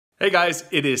Hey guys,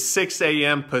 it is 6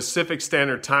 a.m. Pacific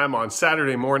Standard Time on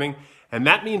Saturday morning, and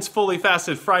that means Fully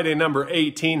Fasted Friday number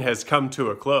 18 has come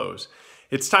to a close.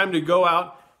 It's time to go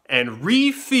out and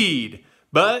refeed,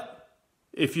 but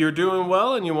if you're doing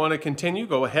well and you want to continue,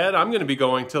 go ahead. I'm going to be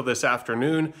going till this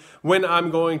afternoon when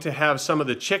I'm going to have some of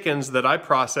the chickens that I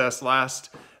processed last,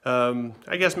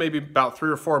 I guess maybe about 3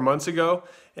 or 4 months ago,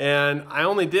 and I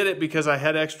only did it because I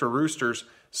had extra roosters.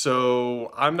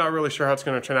 So I'm not really sure how it's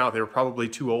going to turn out. They were probably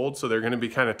too old, so they're going to be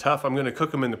kind of tough. I'm going to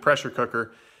cook them in the pressure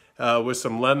cooker with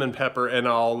some lemon pepper, and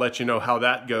I'll let you know how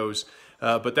that goes.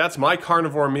 But that's my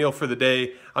carnivore meal for the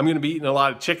day. I'm going to be eating a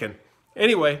lot of chicken.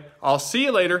 Anyway, I'll see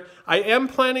you later. I am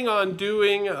planning on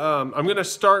doing, I'm going to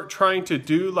start trying to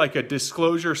do like a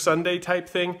Disclosure Sunday type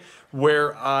thing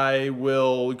where I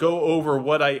will go over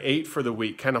what I ate for the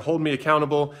week, kind of hold me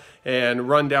accountable and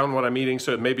run down what I'm eating,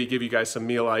 so it maybe give you guys some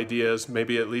meal ideas,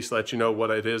 maybe at least let you know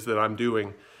what it is that I'm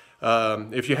doing.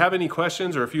 If you have any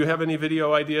questions or if you have any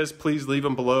video ideas, please leave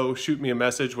them below, shoot me a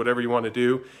message, whatever you want to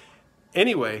do.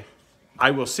 Anyway,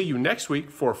 I will see you next week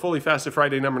for Fully Fasted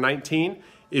Friday number 19.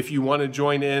 If you want to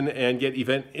join in and get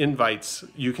event invites,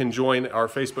 you can join our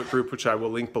Facebook group, which I will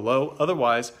link below.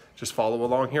 Otherwise, just follow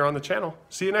along here on the channel.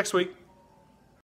 See you next week.